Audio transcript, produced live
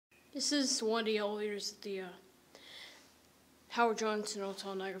This is one of the elevators at the Howard Johnson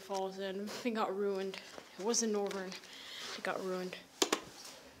Hotel, Niagara Falls, and it got ruined. It wasn't Northern. It got ruined.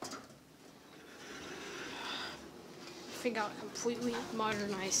 It got completely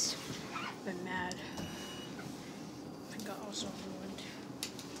modernized. I've been mad. It got also ruined.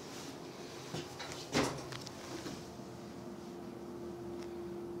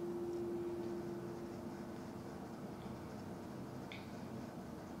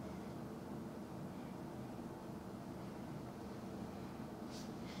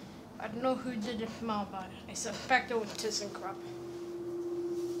 I don't know who did the smell, but I suspect it was ThyssenKrupp.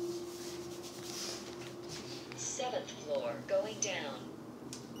 7th floor, going down.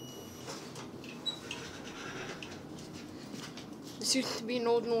 This used to be an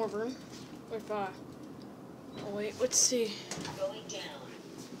old Northern with, oh wait, let's see. Going down.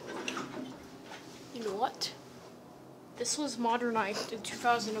 You know what? This was modernized in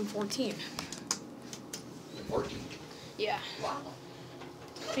 2014. 14? Yeah. Wow.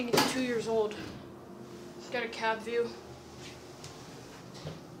 I think it's 2 years old. It's got a cab view.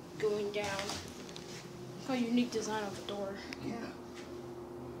 Going down. Look how unique design of the door. Yeah.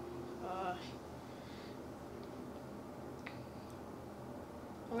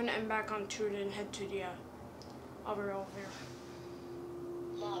 I'm gonna end back on 2 and head to the other elevator.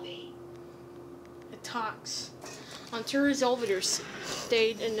 Lobby. It talks. Ontario's elevators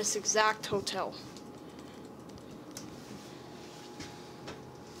stayed in this exact hotel.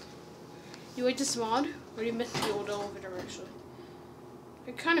 You like this mod? Or do you miss the old elevator actually?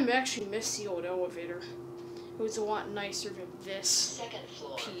 I kind of actually miss the old elevator. It was a lot nicer than this 2nd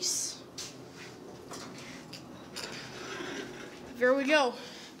floor. piece. There we go.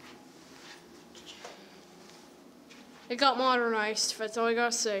 It got modernized, that's all I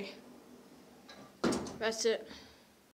gotta say. That's it.